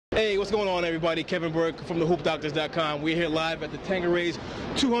Hey, what's going on, everybody? Kevin Burke from thehoopdoctors.com. We're here live at the Tangeray's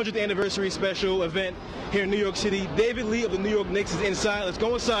 200th anniversary special event here in New York City. David Lee of the New York Knicks is inside. Let's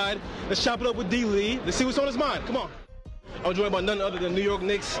go inside. Let's chop it up with D. Lee. Let's see what's on his mind. Come on. I'm joined by none other than New York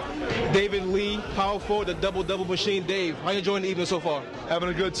Knicks, David Lee, power forward, the double-double machine. Dave, how you enjoying the evening so far? Having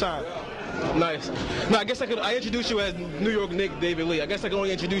a good time. Nice. Now, I guess I introduced you as New York Knicks David Lee. I guess I can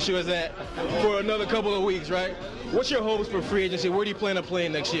only introduce you as that for another couple of weeks, right? What's your hopes for free agency? Where do you plan on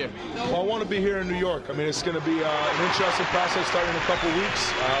playing next year? Well, I want to be here in New York. I mean, it's going to be an interesting process starting in a couple of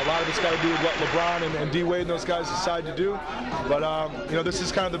weeks. A lot of it's got to do with what LeBron and D-Wade and those guys decide to do. But, you know, this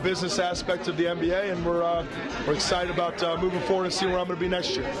is kind of the business aspect of the NBA, and we're excited about moving forward and seeing where I'm going to be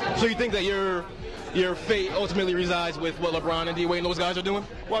next year. So you think that your fate ultimately resides with what LeBron and D-Wade and those guys are doing?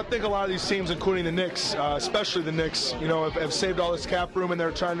 Well, I think a lot of these teams, including the Knicks, especially the Knicks, you know, have saved all this cap room, and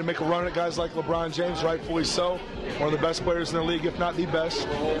they're trying to make a run at guys like LeBron James, rightfully so. One of the best players in the league, if not the best.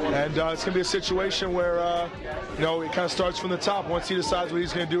 And it's going to be a situation where, you know, it kind of starts from the top. Once he decides what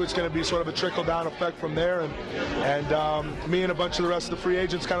he's going to do, it's going to be sort of a trickle-down effect from there. And me and a bunch of the rest of the free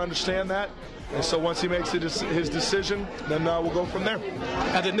agents kind of understand that. And so once he makes his decision, then we'll go from there.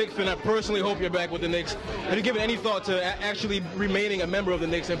 As a Knicks fan, I personally hope you're back with the Knicks. Have you given any thought to actually remaining a member of the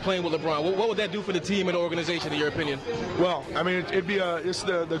Knicks and playing with LeBron? What would that do for the team and the organization, in your opinion? Well, I mean, it's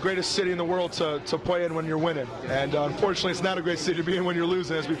the greatest city in the world to play in when you're winning. And unfortunately, it's not a great city to be in when you're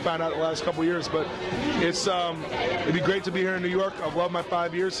losing, as we found out the last couple of years. But it'd be great to be here in New York. I've loved my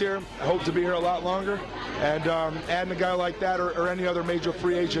 5 years here. I hope to be here a lot longer. And adding a guy like that or any other major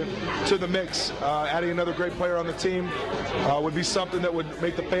free agent to the mix, adding another great player on the team would be something that would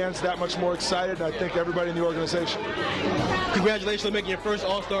make the fans that much more excited, and I think everybody in the organization. Congratulations on making your first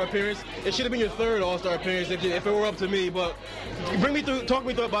All-Star appearance. It should have been your third All-Star appearance if it were up to me, but talk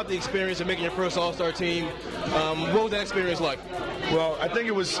me through about the experience of making your first All-Star team. What was that experience like? Well, I think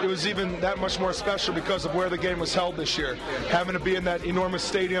it was even that much more special because of where the game was held this year. Having to be in that enormous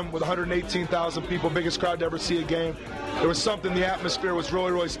stadium with 118,000 people, biggest crowd to ever see a game. There was something, the atmosphere was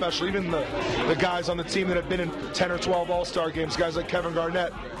really, really special. Even the guys on the team that have been in 10 or 12 All-Star games, guys like Kevin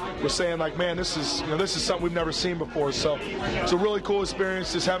Garnett, were saying like, man, this is something we've never seen before. So it's a really cool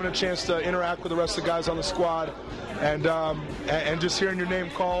experience, just having a chance to interact with the rest of the guys on the squad. And just hearing your name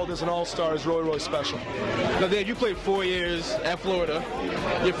called as an All-Star is really, really special. Now, Dave, you played 4 years at Florida.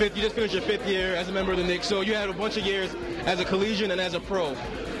 You just finished your 5th year as a member of the Knicks, so you had a bunch of years as a collegian and as a pro.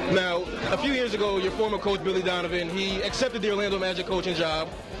 Now, a few years ago, your former coach, Billy Donovan, he accepted the Orlando Magic coaching job,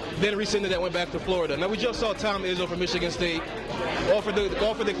 then rescinded that, went back to Florida. Now, we just saw Tom Izzo from Michigan State offered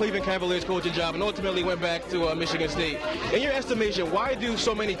the Cleveland Cavaliers coaching job and ultimately went back to Michigan State. In your estimation, why do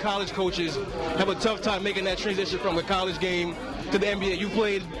so many college coaches have a tough time making that transition from the college game to the NBA? You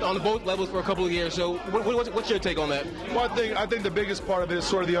played on both levels for a couple of years, so what's your take on that? Well, I think the biggest part of it is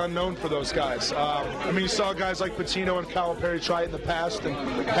sort of the unknown for those guys. I mean, you saw guys like Pitino and Calipari try it in the past and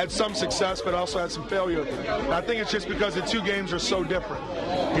had some success, but also had some failure. And I think it's just because the two games are so different.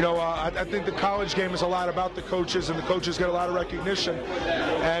 You know, I think the college game is a lot about the coaches, and the coaches get a lot of recognition.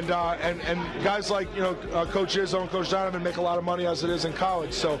 And guys like, you know, Coach Izzo and Coach Donovan make a lot of money as it is in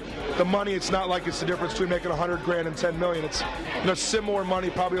college. So the money, it's not like it's the difference between making $100,000 and $10 million. It's, you know, similar money,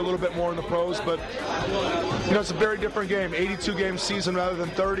 probably a little bit more in the pros, but you know, it's a very different game. 82-game season rather than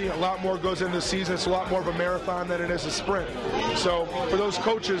 30. A lot more goes into the season. It's a lot more of a marathon than it is a sprint. So for those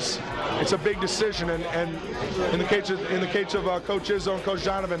coaches, it's a big decision. And in the case of Coach Izzo and Coach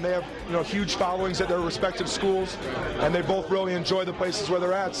Donovan, they have, you know, huge followings at their respective schools, and they both really enjoy the places where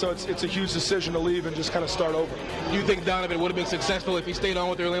they're at. So it's a huge decision to leave and just kind of start over. Do you think Donovan would have been successful if he stayed on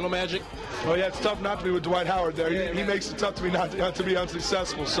with the Orlando Magic? Well, yeah, it's tough not to be with Dwight Howard there. He makes it tough to be not to be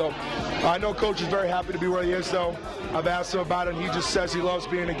unsuccessful. So I know Coach is very happy to be where he is, though. I've asked him about it, and he just says he loves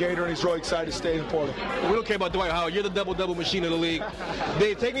being a Gator, and he's really excited to stay in Florida. We don't care about Dwight Howard. You're the double-double machine of the league.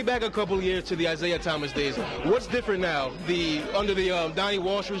 Dave, take me back a couple of years to the Isaiah Thomas days. What's different now, under the Donnie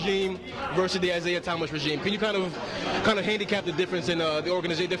Walsh regime versus the Isaiah Thomas regime? Can you kind of handicap the difference in the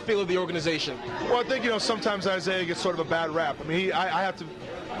organization, the feel of the organization? Well, I think, you know, sometimes Isaiah gets sort of a bad rap. I mean, I have to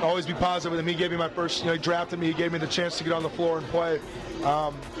always be positive with him. He gave me my first, you know, he drafted me. He gave me the chance to get on the floor and play.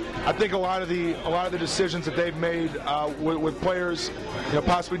 I think a lot of the decisions that they've made with players, you know,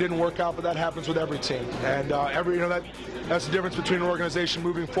 possibly didn't work out, but that happens with every team. And you know, that's the difference between an organization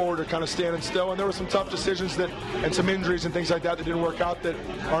moving forward or kind of standing still. And there were some tough decisions and some injuries and things like that didn't work out that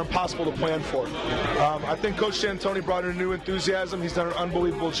are impossible to plan for. I think Coach D'Antoni brought in a new enthusiasm. He's done an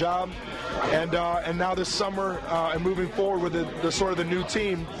unbelievable job. And now this summer and moving forward with the sort of the new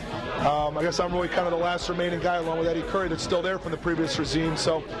team, I guess I'm really kind of the last remaining guy along with Eddie Curry that's still there from the previous regime. cuisine.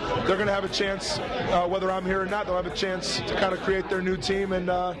 So they're going to have a chance, whether I'm here or not, they'll have a chance to kind of create their new team, and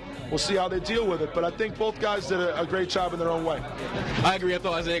we'll see how they deal with it. But I think both guys did a great job in their own way. I agree. I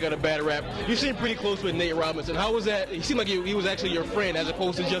thought Isaiah got a bad rap. You seem pretty close with Nate Robinson. How was that? He seemed like he was actually your friend as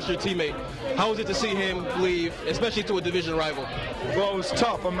opposed to just your teammate. How was it to see him leave, especially to a division rival? Well, it was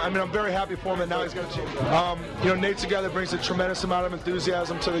tough. I'm very happy for him, and now he's got a chance. Nate together brings a tremendous amount of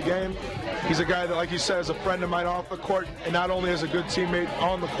enthusiasm to the game. He's a guy that, like you said, is a friend of mine off the court, and not only as a good teammate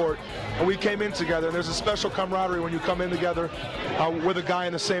on the court. And we came in together, and there's a special camaraderie when you come in together with a guy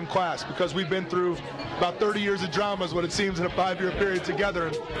in the same class, because we've been through about 30 years of drama is what it seems in a 5-year period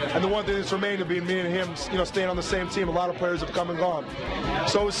together. And the one thing that's remained to be me and him, staying on the same team. A lot of players have come and gone.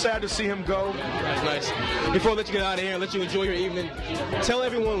 So it was sad to see him go. That's nice. Before I let you get out of here and let you enjoy your evening, tell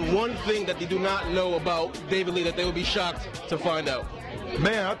everyone one thing that they do not know about David Lee that they would be shocked to find out.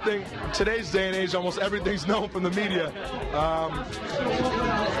 Man, I think today's day and age, almost everything's known from the media.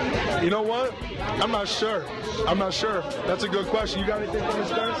 You know what? I'm not sure. That's a good question. You got anything from this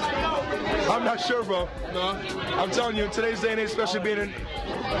guys? I'm not sure, bro. No. I'm telling you, in today's day and age, especially being in,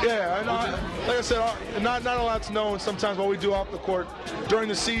 like I said, not a lot's known sometimes what we do off the court. During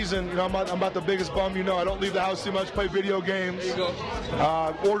the season, I'm about the biggest bum. I don't leave the house too much, play video games. There you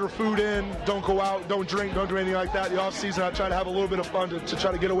go. Order food in, don't go out, don't drink, don't do anything like that. The off season, I try to have a little bit of fun to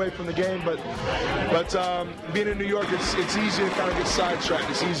try to get away from the game. But being in New York, it's easy to kind of get sidetracked.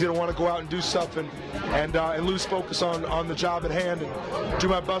 It's easy to want to go out and do stuff and lose focus on the job at hand, and do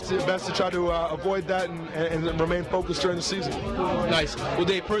my best to try to avoid that and remain focused during the season. Nice. Well,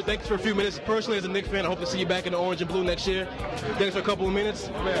 Dave, thanks for a few minutes. Personally, as a Knicks fan, I hope to see you back in the orange and blue next year. Thanks for a couple of minutes.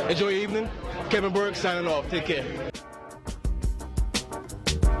 Enjoy your evening. Kevin Burke signing off. Take care.